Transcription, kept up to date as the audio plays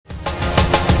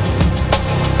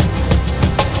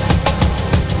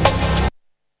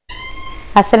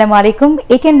আসসালামু আলাইকুম।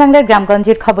 এটিএন বাংলার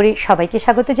গ্রামগঞ্জের খবরে সবাইকে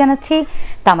স্বাগত জানাচ্ছি।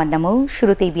 তামান্না মৌ।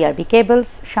 শুরুতেই বিআরবি কেবলস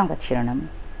সংবাদ শিরোনাম।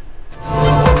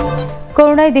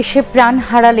 করোনায় দেশে প্রাণ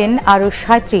হারালেন আরও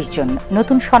 ৩৭ জন।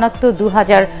 নতুন শনাক্ত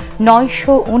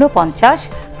 ২৯৪৯।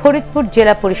 ফরিদপুর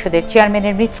জেলা পরিষদের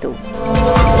চেয়ারম্যানের মৃত্যু।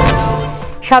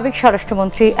 সাবেক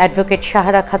স্বরাষ্ট্রমন্ত্রী অ্যাডভোকেট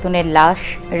সাহারা খাতুনের লাশ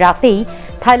রাতেই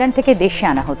থাইল্যান্ড থেকে দেশে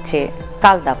আনা হচ্ছে,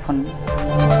 কাল দাফন।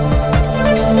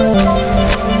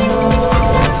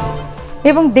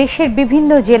 এবং দেশের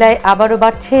বিভিন্ন জেলায় আবারও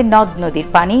বাড়ছে নদ নদীর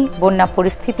পানি, বন্যা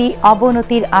পরিস্থিতি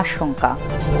অবনতির আশঙ্কা।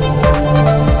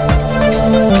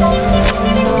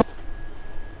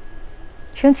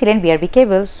 শুনছিলেন বিআরবি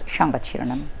কেবলস সংবাদ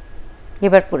শিরোনাম।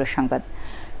 এবার পুরো সংবাদ।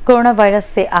 করোনা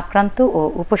ভাইরাসে আক্রান্ত ও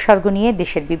উপসর্গ নিয়ে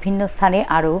দেশের বিভিন্ন স্থানে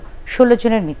আরও ১৬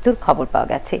 জনের মৃত্যুর খবর পাওয়া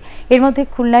গেছে। এর মধ্যে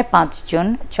খুলনায় ৫ জন,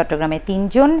 চট্টগ্রামে ৩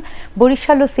 জন,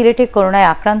 বরিশাল ও সিলেটে করোনায়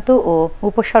আক্রান্ত ও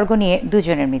উপসর্গ নিয়ে ২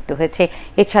 জনের মৃত্যু হয়েছে।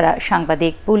 এছাড়া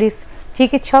সাংবাদিক, পুলিশ,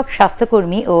 চিকিৎসক,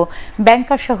 স্বাস্থ্যকর্মী ও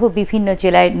ব্যাংকার সহ বিভিন্ন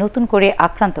জেলায় নতুন করে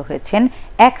আক্রান্ত হয়েছেন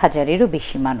 ১,০০০-এরও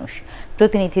বেশি মানুষ।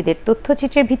 প্রতিনিধিদের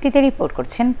তথ্যচিত্রের ভিত্তিতে রিপোর্ট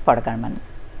করছেন পরগারমান।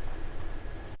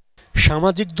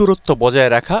 সামাজিক দূরত্ব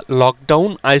বজায় রাখা,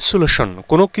 লকডাউন, আইসোলেশন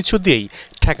কোনো কিছু দিয়েই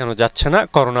ঠেকানো যাচ্ছে না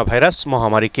করোনা ভাইরাস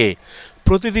মহামারীকে।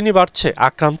 প্রতিদিনই বাড়ছে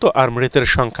আক্রান্ত আর মৃতের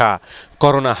সংখ্যা।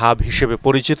 করোনা হাব হিসেবে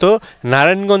পরিচিত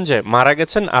নারায়ণগঞ্জে মারা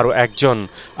গেছেন আরও ১ জন,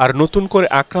 আর নতুন করে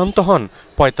আক্রান্ত হন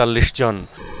 ৪৫ জন।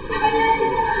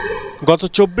 গত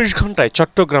 ২৪ ঘন্টায়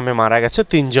চট্টগ্রামে মারা গেছে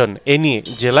 ৩ জন। এ নিয়ে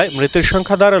জেলায় মৃতের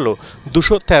সংখ্যা দাঁড়ালো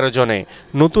 ২১৩ জনে,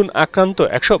 নতুন আক্রান্ত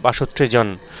 ১৬২ জন।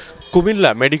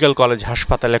 কুমিল্লা মেডিকেল কলেজ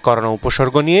হাসপাতালে করোনা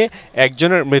উপসর্গ নিয়ে ১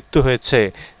 জনের মৃত্যু হয়েছে।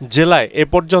 জেলায় এ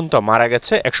পর্যন্ত মারা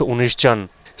গেছে ১১৯ জন।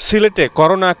 সিলেটে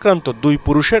করোনা আক্রান্ত ২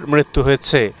 পুরুষের মৃত্যু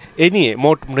হয়েছে। এ নিয়ে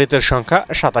মোট মৃতের সংখ্যা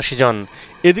 ৮৭ জন।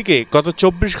 এদিকে গত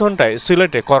 ২৪ ঘন্টায়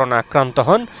সিলেটে করোনা আক্রান্ত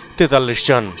হন ৪৩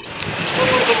 জন।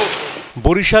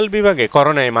 বরিশাল বিভাগে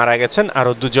করোনায় মারা গেছেন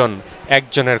আরও ২ জন। ১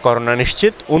 জনের করোনা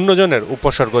নিশ্চিত, অন্যজনের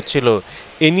উপসর্গ ছিল।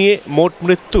 এ নিয়ে মোট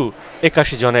মৃত্যু ৮১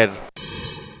 জনের।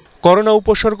 করোনা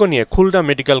উপসর্গ নিয়ে খুলনা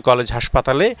মেডিকেল কলেজ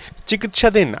হাসপাতালে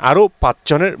চিকিৎসাধীন আরও ৫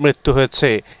 জনের মৃত্যু হয়েছে।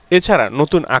 এছাড়া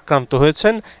নতুন আক্রান্ত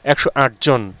হয়েছেন ১০৮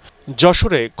 জন।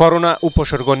 যশোরে করোনা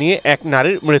উপসর্গ নিয়ে ১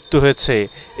 নারীর মৃত্যু হয়েছে।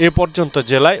 এ পর্যন্ত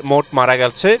জেলায় মোট মারা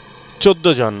গেছে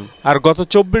 ১৪ জন, আর গত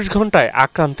 ২৪ ঘন্টায়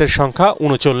আক্রান্তের সংখ্যা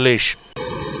 ৩৯।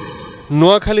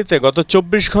 নোয়াখালীতে গত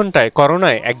 ২৪ ঘন্টায়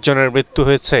করোনায় ১ জনের মৃত্যু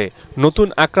হয়েছে, নতুন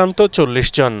আক্রান্ত ৪০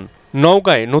 জন।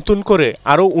 নওগাঁয় নতুন করে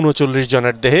আরও ৩৯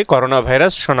 জনের দেহে করোনা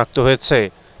ভাইরাস শনাক্ত হয়েছে।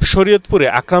 শরীয়তপুরে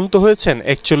আক্রান্ত হয়েছেন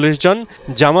 ৪১ জন।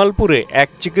 জামালপুরে ১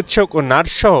 চিকিৎসক ও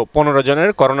নার্স সহ ১৫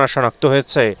 জনের করোনা শনাক্ত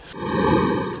হয়েছে।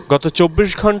 গত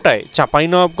 ২৪ ঘন্টায়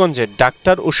চাঁপাইনবাবগঞ্জে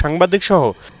ডাক্তার ও সাংবাদিক সহ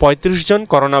 ৩৫ জন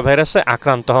করোনা ভাইরাসে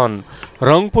আক্রান্ত হন।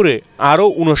 রংপুরে আরও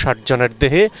 ৫৯ জনের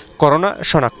দেহে করোনা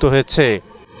শনাক্ত হয়েছে।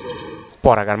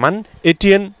 পরাগারমান,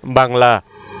 এটিএন বাংলা।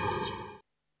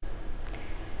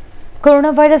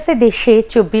 করোনা ভাইরাসে দেশে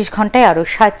 ২৪ ঘন্টায় আরও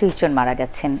 ৩৭ জন মারা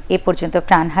গেছেন। এ পর্যন্ত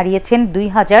প্রাণ হারিয়েছেন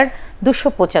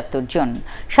 ২,২৭৫ জন।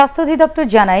 স্বাস্থ্য অধিদপ্তর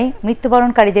জানায়,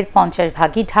 মৃত্যুবরণকারীদের ৫০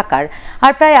 ভাগই ঢাকার,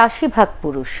 আর প্রায় ৮০ ভাগ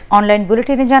পুরুষ। অনলাইন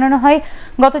বুলেটিনে জানানো হয়,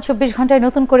 গত ২৪ ঘন্টায়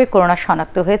নতুন করে করোনা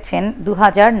শনাক্ত হয়েছেন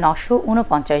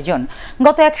 ২,৯৪৯ জন।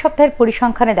 গত এক সপ্তাহের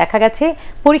পরিসংখ্যানে দেখা গেছে,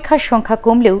 পরীক্ষার সংখ্যা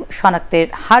কমলেও শনাক্তের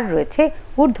হার রয়েছে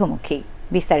ঊর্ধ্বমুখী।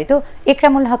 বিস্তারিত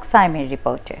একরামুল হক সাইমের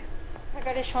রিপোর্টে।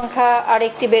 পরীক্ষাগারের সংখ্যা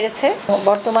আরেকটি বেড়েছে।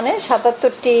 বর্তমানে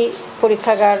 ৭৭টি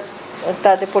পরীক্ষাগার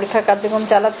তাদের পরীক্ষা কার্যক্রম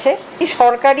চালাচ্ছে।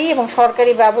 সরকারি এবং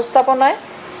সরকারি ব্যবস্থাপনায়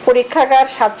পরীক্ষাগার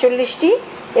 ৪৭টি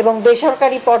এবং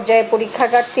বেসরকারি পর্যায়ে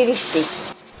পরীক্ষাগার ৩০টি।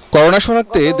 করোনা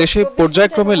শনাক্তে দেশে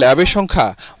পর্যায়ক্রমে ল্যাবের সংখ্যা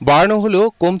বাড়ানো হলেও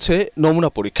কমছে নমুনা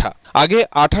পরীক্ষা। আগে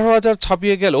 ১৮,০০০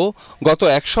 ছাপিয়ে গেলেও গত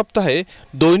এক সপ্তাহে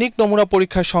দৈনিক নমুনা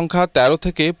পরীক্ষার সংখ্যা ১৩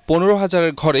 থেকে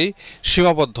 ১৫,০০০-এর ঘরেই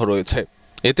সীমাবদ্ধ রয়েছে।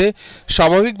 এতে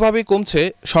স্বাভাবিকভাবেই কমছে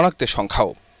শনাক্তের সংখ্যাও।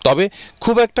 তবে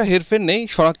খুব একটা হেরফের নেই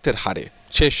শনাক্তের হারে।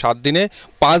 শেষ ৭ দিনে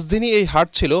 ৫ দিনই এই হার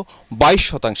ছিল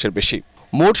 ২২% বেশি।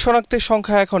 মোট শনাক্তের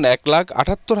সংখ্যা এখন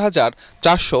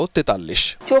 ১,৭৮,৪৪৩।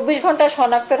 ২৪ ঘন্টা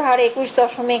শনাক্তের হার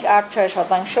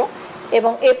 ২১.৮৬%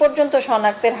 এবং এ পর্যন্ত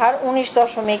শনাক্তের হার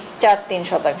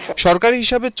 ১৯.৪৩%। সরকারি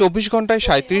হিসাবে ২৪ ঘন্টায়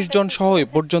 ৩৭ জন সহ এ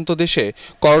পর্যন্ত দেশে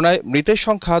করোনায় মৃতের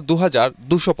সংখ্যা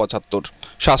 ২,২৭৫।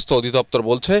 স্বাস্থ্য অধিদপ্তর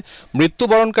বলছে,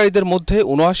 মৃত্যুবরণকারীদের মধ্যে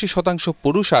 ৭৯%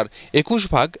 পুরুষ আর ২১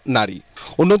 ভাগ নারী।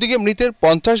 অন্যদিকে মৃতের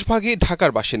 ৫০ ভাগই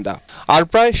ঢাকার বাসিন্দা, আর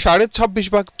প্রায় ২৬.৫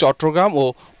 ভাগ চট্টগ্রাম ও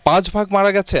 ৫ ভাগ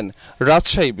মারা গেছেন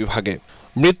রাজশাহী বিভাগে।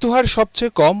 মৃত্যুহার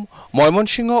সবচেয়ে কম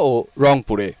ময়মনসিংহ ও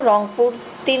রংপুরে। রংপুর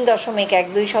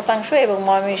 ৩.১২% এবং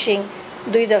ময়মনসিংহ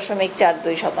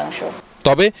 ২.৪২%।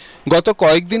 তবে গত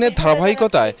কয়েকদিনের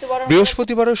ধারাবাহিকতায়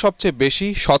বৃহস্পতিবারও সবচেয়ে বেশি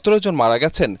 ১৭ জন মারা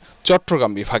গেছেন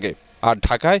চট্টগ্রাম বিভাগে। আর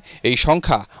ঢাকায় এই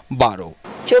সংখ্যা 12।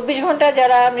 24 ঘন্টা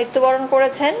যারা মৃত্যুবরণ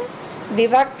করেছেন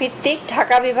বিভাগ ভিত্তিক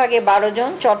ঢাকা বিভাগে 12 জন,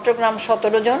 চট্টগ্রাম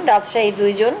 17 জন, রাজশাহী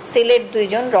 2 জন, সিলেট 2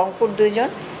 জন, রংপুর 2 জন,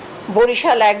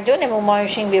 বরিশাল 1 জন এবং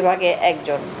ময়মনসিংহ বিভাগে 1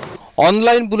 জন।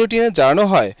 অনলাইন বুলেটিনে জানানো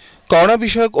হয় করোনা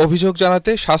বিষয়ক অভিযোগ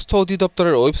জানাতে স্বাস্থ্য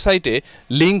অধিদপ্তরের ওয়েবসাইটে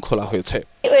লিংক খোলা হয়েছে।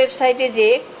 এই ওয়েবসাইটে যে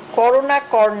করোনা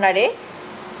কর্নারে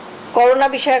করোনা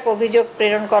বিষয়ক অভিযোগ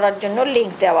প্রেরণ করার জন্য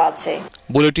লিংক দেওয়া আছে।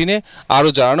 বুলেটিনে আরও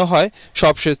জানানো হয়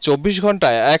সবশেষ 24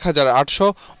 ঘন্টায়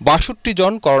 1862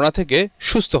 জন করোনা থেকে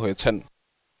সুস্থ হয়েছেন।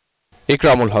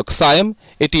 ইকরামুল হক সায়েম,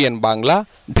 ATN বাংলা,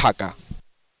 ঢাকা।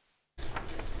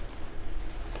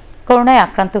 করোনায়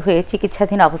আক্রান্ত হয়ে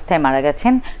চিকিৎসাধীন অবস্থায় মারা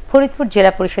গেছেন ফরিদপুর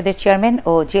জেলা পরিষদের চেয়ারম্যান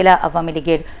ও জেলা আওয়ামী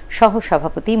লীগের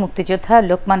সহসভাপতি মুক্তিযোদ্ধা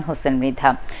লোকমান হোসেন মৃধা।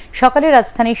 সকালে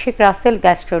রাজধানীর শেখ রাসেল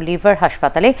গ্যাস্ট্রো লিভার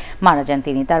হাসপাতালে মারা যান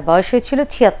তিনি। তার বয়স হয়েছিল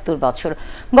 76 বছর।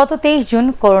 গত 23 জুন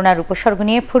করোনার উপসর্গ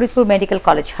নিয়ে ফরিদপুর মেডিকেল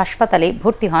কলেজ হাসপাতালে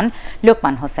ভর্তি হন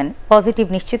লোকমান হোসেন। পজিটিভ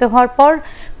নিশ্চিত হওয়ার পর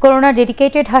করোনা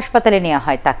ডেডিকেটেড হাসপাতালে নেওয়া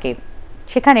হয় তাকে।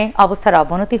 সেখানে অবস্থার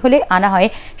অবনতি হলে আনা হয়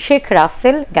শেখ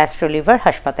রাসেল গ্যাস্ট্রো লিভার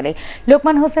হাসপাতালে।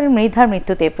 লোকমান হোসেন মৃধার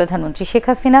মৃত্যুতে প্রধানমন্ত্রী শেখ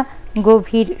হাসিনা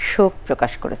গভীর শোক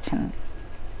প্রকাশ করেছেন।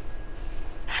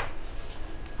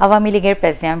 আওয়ামী লীগের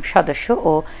প্রেসিডিয়াম সদস্য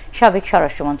ও সাবেক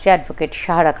স্বরাষ্ট্রমন্ত্রী অ্যাডভোকেট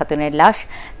সাহারা খাতুনের লাশ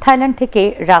থাইল্যান্ড থেকে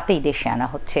রাতেই দেশে আনা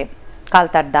হচ্ছে। কাল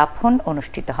তার দাফন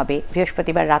অনুষ্ঠিত হবে।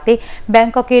 বৃহস্পতিবার রাতে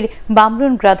ব্যাংককের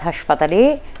বামরুনগ্রাদ হাসপাতালে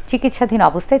চিকিৎসাধীন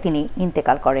অবস্থায় তিনি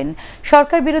ইন্তেকাল করেন।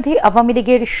 সরকার বিরোধী আওয়ামী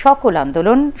লীগের সকল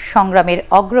আন্দোলন সংগ্রামের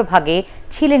অগ্রভাগে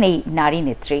ছিলেন এই নারী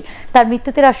নেত্রী। তার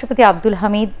মৃত্যুতে রাষ্ট্রপতি আব্দুল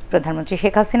হামিদ, প্রধানমন্ত্রী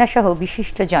শেখ হাসিনা সহ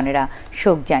বিশিষ্ট জনেরা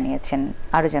শোক জানিয়েছেন।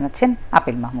 আরও জানাচ্ছেন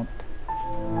আপেল মাহমুদ।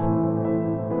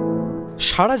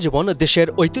 সারা জীবন দেশের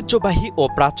ঐতিহ্যবাহী ও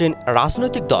প্রাচীন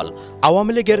রাজনৈতিক দল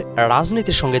আওয়ামী লীগের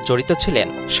রাজনীতির সঙ্গে জড়িত ছিলেন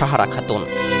সাহারা খাতুন।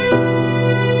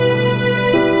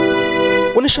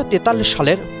 1943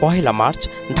 সালের 1 মার্চ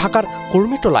ঢাকার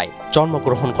কুর্মিটোলায়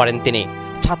জন্মগ্রহণ করেন তিনি।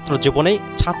 ছাত্র জীবনেই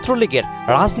ছাত্রলীগের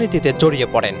রাজনীতিতে জড়িয়ে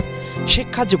পড়েন।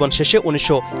 শিক্ষা জীবন শেষে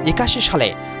 1981 সালে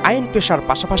আইন পেশার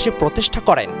পাশাপাশি প্রতিষ্ঠা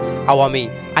করেন আওয়ামী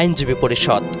আইনজীবী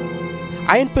পরিষদ।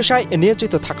 আইন পেশায়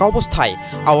নিয়োজিত থাকা অবস্থায়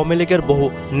আওয়ামী লীগের বহু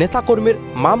নেতাকর্মীর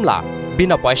মামলা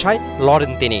বিনা পয়সায়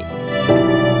লড়েন তিনি।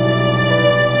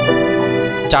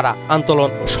 যারা আন্দোলন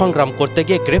সংগ্রাম করতে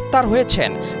গিয়ে গ্রেপ্তার হয়েছেন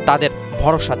তাদের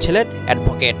ভরসা ছিলেন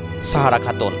অ্যাডভোকেট সাহারা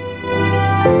খাতুন।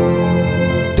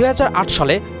 2008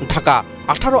 সালে ঢাকা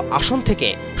 18 আসন থেকে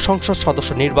সংসদ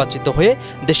সদস্য নির্বাচিত হয়ে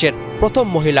দেশের প্রথম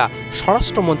মহিলা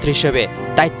স্বরাষ্ট্রমন্ত্রী হিসেবে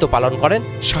দায়িত্ব পালন করেন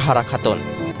সাহারা খাতুন।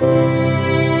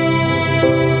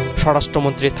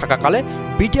 স্বরাষ্ট্রমন্ত্রী থাকাকালে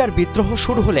বিডিআর বিদ্রোহ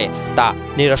শুরু হলে তা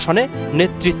নিরসনে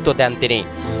নেতৃত্ব দেন তিনি।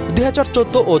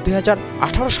 2014 ও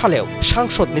 2018 সালেও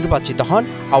সাংসদ নির্বাচিত হন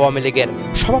আওয়ামী লীগের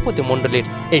সভাপতিমণ্ডলীর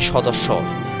এই সদস্য।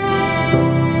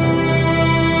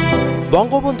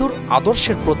 বঙ্গবন্ধুর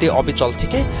আদর্শের প্রতি অবিচল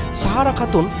থেকে সাহারা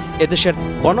খাতুন এদেশের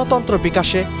গণতন্ত্র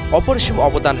বিকাশে অপরিসীম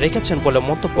অবদান রেখেছেন বলে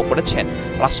মন্তব্য করেছেন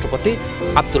রাষ্ট্রপতি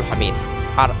আব্দুল হামিদ।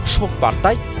 আর শোক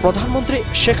বার্তায় প্রধানমন্ত্রী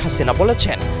শেখ হাসিনা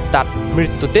বলেছেন, তার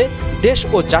মৃত্যুতে দেশ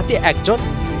ও জাতি একজন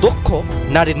দক্ষ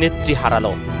নারী নেত্রী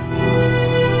হারালো।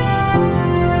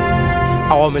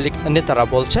 আওয়ামী লীগ নেতারা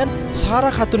বলছেন,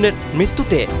 সাহারা খাতুনের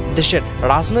মৃত্যুতে দেশের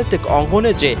রাজনৈতিক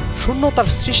অঙ্গনে যে শূন্যতার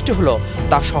সৃষ্টি হলো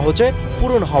তা সহজে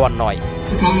পূরণ হওয়ার নয়।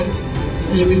 তার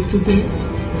এই মৃত্যুতে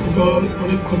দল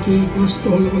অনেক ক্ষতিগ্রস্ত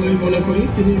হলো বলে আমি মনে করি।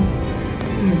 তিনি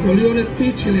দলীয় নেত্রী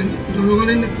ছিলেন,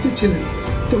 জনগণের নেত্রী ছিলেন,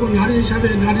 তবু নারী হিসাবে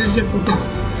নারীর যে কোটা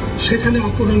সেখানে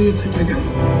অপূরণীয় থেকে গেল।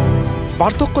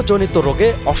 বার্ধক্যজনিত রোগে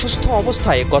অসুস্থ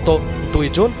অবস্থায় গত 2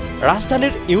 জুন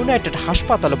রাজধানীর ইউনাইটেড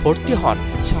হাসপাতালে ভর্তি হন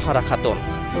সাহারা খাতুন।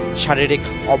 শারীরিক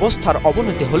অবস্থার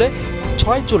অবনতি হলে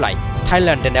 6 জুলাই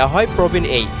থাইল্যান্ডে নেওয়া হয় প্রবীণ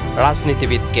এই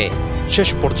রাজনীতিবিদকে। শেষ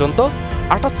পর্যন্ত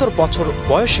 78 বছর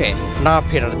বয়সে না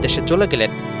ফেরার দেশে চলে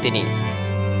গেলেন তিনি।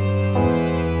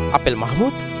 Apple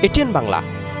Mahmud, ATN Bangla,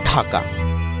 Dhaka.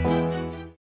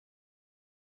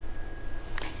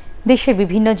 দেশের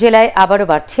বিভিন্ন জেলায় আবারও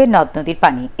বাড়ছে নদ নদীর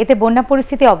পানি। এতে বন্যা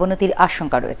পরিস্থিতি অবনতির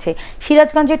আশঙ্কা রয়েছে।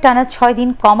 সিরাজগঞ্জে টানা 6 দিন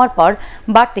কমার পর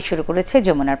বাড়তে শুরু করেছে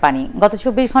যমুনার পানি। গত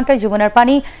 24 ঘন্টায় যমুনার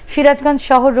পানি সিরাজগঞ্জ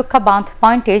শহর রক্ষা বাঁধ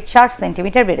পয়েন্টে 4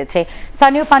 সেন্টিমিটার বেড়েছে।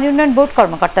 স্থানীয় পানি উন্নয়ন বোর্ড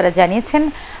কর্মকর্তারা জানিয়েছেন,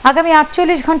 আগামী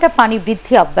 48 ঘন্টা পানি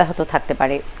বৃদ্ধি অব্যাহত থাকতে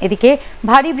পারে। এদিকে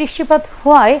ভারী বৃষ্টিপাত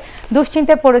হওয়ায়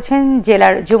দুশ্চিন্তায় পড়েছেন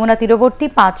জেলার যমুনা তীরবর্তী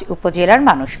 5 উপজেলার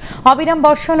মানুষ। অবিরাম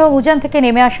বর্ষণ ও উজান থেকে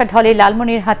নেমে আসা ঢলে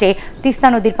লালমনিরহাটে তিস্তা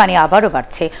নদীর পানি আবারও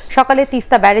বাড়ছে। সকালে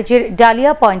তিস্তা ব্যারেজের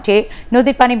ডালিয়া পয়েন্টে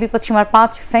নদীর পানি বিপদসীমার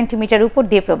 5 সেন্টিমিটার উপর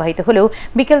দিয়ে প্রবাহিত হলেও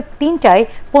বিকেল 3টায়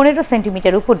 15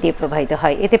 সেন্টিমিটার উপর দিয়ে প্রবাহিত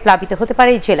হয়। এতে প্লাবিত হতে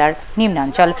পারে জেলার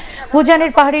নিম্নাঞ্চল।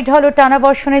 উজানের পাহাড়ি ঢল ও টানা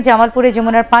বর্ষণে জামালপুরে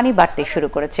যমুনার পানি বাড়তে শুরু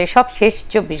করেছে। সবশেষ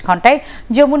 24 ঘন্টায়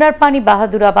যমুনার পানি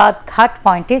বাহাদুরাবাদ ঘাট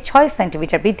পয়েন্টে 6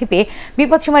 সেন্টিমিটার বৃদ্ধি পেয়ে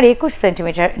বিপদসীমার 21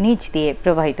 সেন্টিমিটার নিচ দিয়ে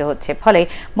প্রবাহিত হচ্ছে। ফলে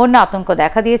বন্যা আতঙ্ক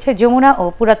দেখা দিয়েছে যমুনা ও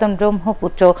পুরাতন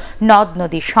ব্রহ্মপুত্র নদ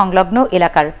নদী সংলগ্ন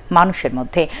এলাকার মানুষের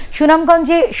মধ্যে।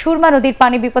 সুনামগঞ্জে সুরমা নদীর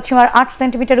পানি বিপদসীমার 8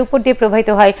 সেন্টিমিটার উপর দিয়ে প্রবাহিত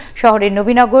হয়। শহরের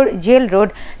নবীনগর, জেল রোড,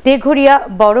 তেঘরিয়া,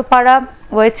 বড়পাড়া,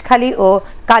 ওয়েজখালী ও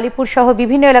কালীপুর সহ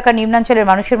বিভিন্ন এলাকার নিম্নাঞ্চলের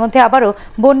মানুষের মধ্যে আবারও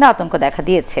বন্যা আতঙ্ক দেখা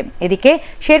দিয়েছে। এদিকে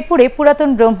শেরপুরে পুরাতন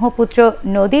ব্রহ্মপুত্র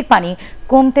নদীর পানি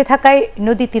কমতে থাকায়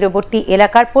নদী তীরবর্তী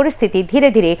এলাকার পরিস্থিতি ধীরে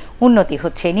ধীরে উন্নতি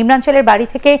হচ্ছে। নিম্নাঞ্চলের বাড়ি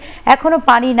থেকে এখনো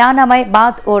পানি না নামায়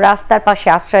বাঁধ ও রাস্তার পাশে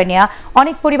আশ্রয় নেওয়া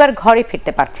অনেক পরিবার ঘরে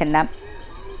ফিরতে পারছেন না।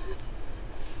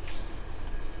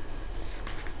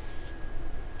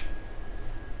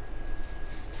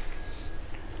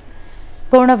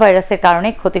 করোনা ভাইরাসের কারণে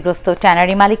ক্ষতিগ্রস্ত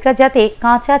ট্যানারি মালিকরা যাতে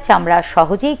কাঁচা চামড়া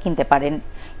সহজেই কিনতে পারেন,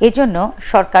 এজন্য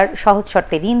সরকার সহজ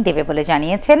শর্তে ঋণ দেবে বলে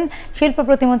জানিয়েছেন শিল্প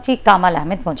প্রতিমন্ত্রী কামাল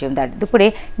আহমেদ মজুমদার। দুপুরে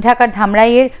ঢাকার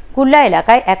ধামরাইয়ের কুল্লা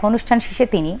এলাকায় এক অনুষ্ঠান শেষে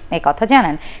তিনি একথা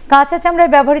জানান। কাঁচা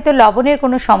চামড়ায় ব্যবহৃত লবণের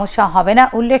কোনো সমস্যা হবে না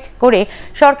উল্লেখ করে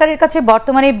সরকারের কাছে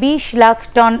বর্তমানে 20 লাখ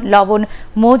টন লবণ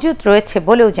মজুত রয়েছে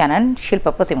বলেও জানান শিল্প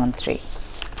প্রতিমন্ত্রী।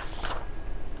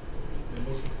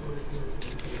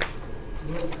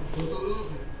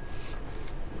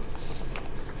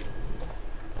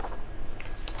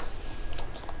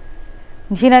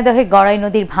 ঝিনাইদহে গড়াই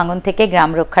নদীর ভাঙন থেকে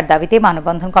গ্রাম রক্ষার দাবিতে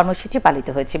মানববন্ধন কর্মসূচি পালিত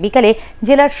হয়েছে। বিকালে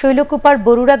জেলার শৈলকুপার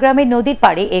বরুড়া গ্রামের নদীর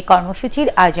পাড়ে এই কর্মসূচির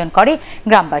আয়োজন করে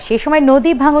গ্রামবাসী। এ সময়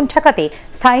নদী ভাঙন ঠেকাতে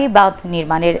স্থায়ী বাঁধ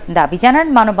নির্মাণের দাবি জানান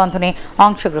মানববন্ধনে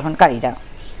অংশগ্রহণকারীরা।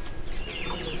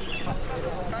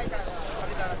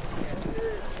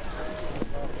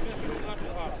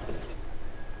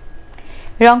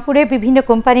 রংপুরে বিভিন্ন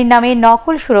কোম্পানির নামে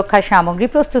নকল সুরক্ষা সামগ্রী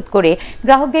প্রস্তুত করে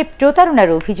গ্রাহকদের প্রতারণার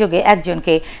অভিযোগে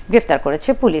একজনকে গ্রেফতার করেছে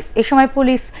পুলিশ। এ সময়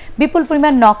পুলিশ বিপুল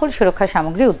পরিমাণ নকল সুরক্ষা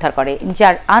সামগ্রী উদ্ধার করে,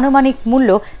 যার আনুমানিক মূল্য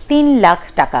 3 লাখ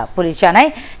টাকা। পুলিশ জানায়,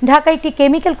 ঢাকায় একটি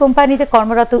কেমিক্যাল কোম্পানিতে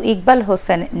কর্মরত ইকবাল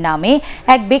হোসেন নামে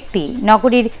এক ব্যক্তি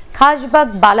নগরীর খাসবাগ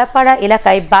বালাপাড়া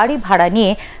এলাকায় বাড়ি ভাড়া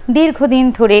নিয়ে দীর্ঘদিন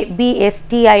ধরে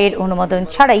বিএসটিআই এর অনুমোদন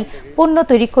ছাড়াই পণ্য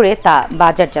তৈরি করে তা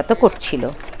বাজারজাত করছিল।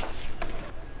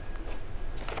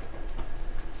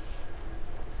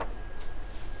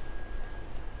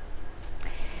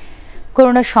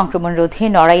 করোনা সংক্রমণ রোধে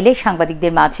নড়াইলে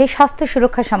সাংবাদিকদের মাঝে স্বাস্থ্য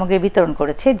সুরক্ষা সামগ্রী বিতরণ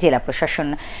করেছে জেলা প্রশাসন।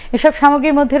 এসব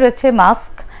সামগ্রীর মধ্যে রয়েছে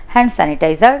মাস্ক, হ্যান্ড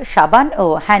স্যানিটাইজার, সাবান ও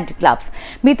হ্যান্ড গ্লাভস।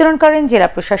 বিতরণ করেন জেলা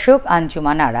প্রশাসক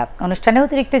আঞ্জুমান আরা। অনুষ্ঠানে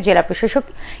অতিরিক্ত জেলা প্রশাসক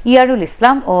ইয়ারুল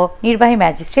ইসলাম ও নির্বাহী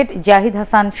ম্যাজিস্ট্রেট জাহিদ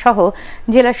হাসান সহ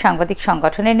জেলার সাংবাদিক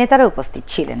সংগঠনের নেতারা উপস্থিত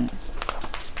ছিলেন।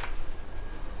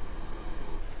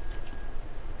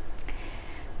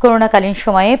 করোনাকালীন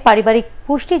সময়ে পারিবারিক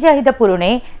পুষ্টি চাহিদা পূরণে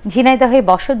ঝিনাইদহে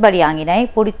বসতবাড়ি আঙিনায়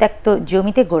পরিত্যক্ত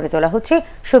জমিতে গড়ে তোলা হচ্ছে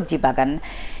সবজি বাগান।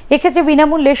 এক্ষেত্রে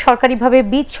বিনামূল্যে সরকারিভাবে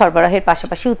বীজ সরবরাহের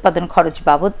পাশাপাশি উৎপাদন খরচ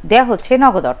বাবদ দেওয়া হচ্ছে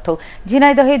নগদ অর্থ।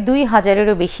 ঝিনাইদহে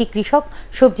 2000-এরও বেশি কৃষক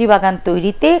সবজি বাগান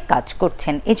তৈরিতে কাজ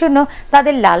করছেন। এজন্য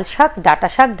তাদের লাল শাক, ডাঁটা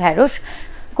শাক, ঢেঁড়স,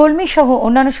 কলমি সহ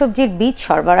অন্যান্য সবজির বীজ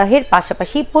সরবরাহের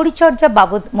পাশাপাশি পরিচর্যা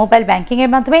বাবদ মোবাইল ব্যাংকিং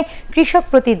এর মাধ্যমে কৃষক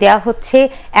প্রতি দেওয়া হচ্ছে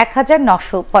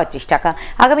 1935 টাকা।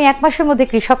 আগামী 1 মাসের মধ্যে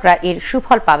কৃষকরা এর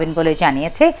সুফল পাবেন বলে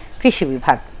জানিয়েছে কৃষি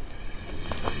বিভাগ।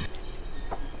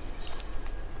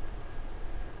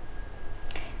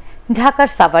 ঢাকার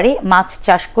সাভারে মাছ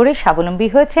চাষ করে স্বাবলম্বী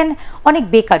হয়েছেন অনেক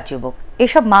বেকার যুবক।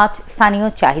 এসব মাছ স্থানীয়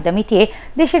চাহিদা মিটিয়ে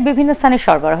দেশের বিভিন্ন স্থানে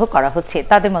সরবরাহ করা হচ্ছে।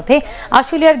 তাদের মধ্যে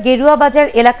আশুলিয়ার গেরুয়া বাজার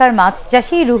এলাকার মাছ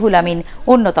চাষী রুহুল আমিন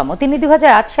অন্যতম। তিনি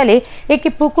 2008 সালে একটি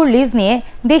পুকুর লিজ নিয়ে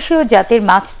দেশীয় জাতের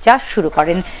মাছ চাষ শুরু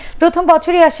করেন। প্রথম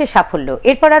বছরই আসে সাফল্য,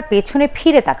 এরপর আর পেছনে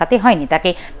ফিরে তাকাতে হয়নি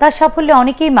তাকে। তার সাফল্যে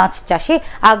অনেকেই মাছ চাষে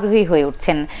আগ্রহী হয়ে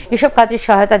উঠছেন। এসব কাজে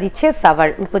সহায়তা দিচ্ছে সাভার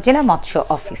উপজেলা মৎস্য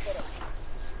অফিস।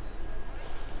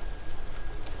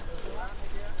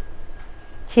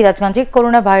 সিরাজগঞ্জে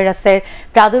করোনা ভাইরাসের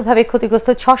প্রাদুর্ভাবে ক্ষতিগ্রস্ত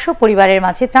 600 পরিবারের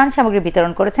মাঝে ত্রাণ সামগ্রী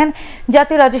বিতরণ করেছেন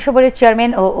জাতীয় রাজস্ব বোর্ডের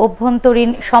চেয়ারম্যান ও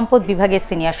অভ্যন্তরীণ সম্পদ বিভাগের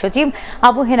সিনিয়র সচিব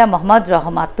আবু হেনা মোহাম্মদ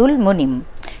রহমাতুল মুনিম।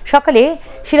 সকালে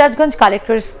সিরাজগঞ্জ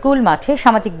কালেক্টরেট স্কুল মাঠে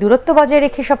সামাজিক দূরত্ব বজায়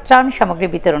রেখে সব ত্রাণ সামগ্রী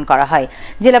বিতরণ করা হয়।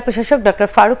 জেলা প্রশাসক ডক্টর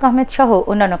ফারুক আহমেদ সহ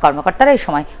অন্যান্য কর্মকর্তারা এই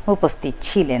সময় উপস্থিত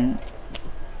ছিলেন।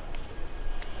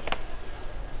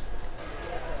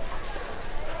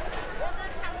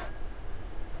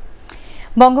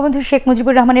 বঙ্গবন্ধু শেখ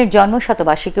মুজিবুর রহমানের জন্ম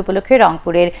শতবার্ষিকী উপলক্ষে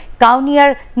রংপুরের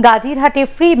কাউনিয়ার গাজীরহাটে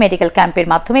ফ্রি মেডিকেল ক্যাম্পের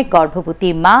মাধ্যমে গর্ভবতী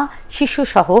মা, শিশু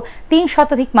সহ ৩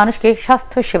 শতাধিক মানুষকে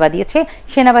স্বাস্থ্য সেবা দিয়েছে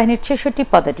সেনাবাহিনীর ৬৬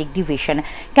 পদাতিক ডিভিশন।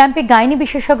 ক্যাম্পে গাইনি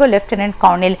বিশেষজ্ঞ লেফটেন্যান্ট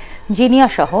কর্নেল জিনিয়া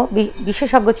সহ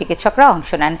বিশেষজ্ঞ চিকিৎসকরা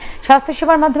অংশ নেন।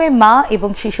 স্বাস্থ্যসেবার মাধ্যমে মা এবং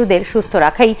শিশুদের সুস্থ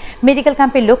রাখাই মেডিকেল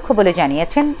ক্যাম্পের লক্ষ্য বলে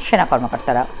জানিয়েছেন সেনা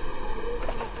কর্মকর্তারা।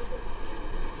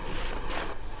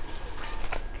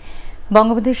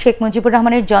 বঙ্গবন্ধু শেখ মুজিবুর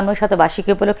রহমানের জন্ম শতবার্ষিকী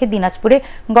উপলক্ষে দিনাজপুরে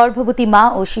গর্ভবতী মা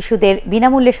ও শিশুদের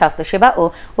বিনামূল্যে স্বাস্থ্যসেবা ও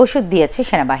ওষুধ দিয়েছে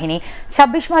সেনাবাহিনী।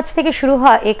 ২৬ মার্চ থেকে শুরু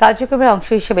হওয়া এই কার্যক্রমের অংশ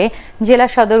হিসেবে জেলা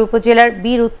সদর উপজেলার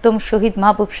বীর উত্তম শহীদ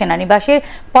মাহবুব সেনানিবাসের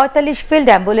 ৪৫ ফিল্ড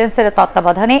অ্যাম্বুলেন্সের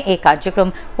তত্ত্বাবধানে এই কার্যক্রম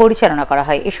পরিচালনা করা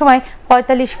হয়। এ সময়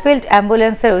 ৪৫ ফিল্ড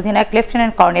অ্যাম্বুলেন্সের অধিনায়ক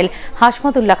লেফটেন্যান্ট কর্নেল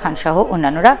হাসমতুল্লাহ খান সহ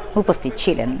অন্যান্যরা উপস্থিত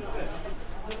ছিলেন।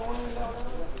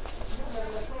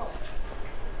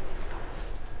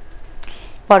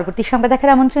 পরবর্তী সংবাদ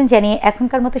দেখার আমন্ত্রণ জানিয়ে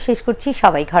এখনকার মতো শেষ করছি।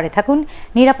 সবাই ঘরে থাকুন,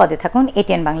 নিরাপদে থাকুন,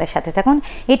 এটিএন বাংলার সাথে থাকুন।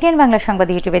 এটিএন বাংলা সংবাদ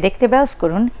ইউটিউবে দেখতে ব্রাউজ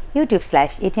করুন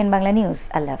youtube/ATN Bangla News।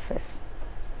 আল্লাহ হাফেজ।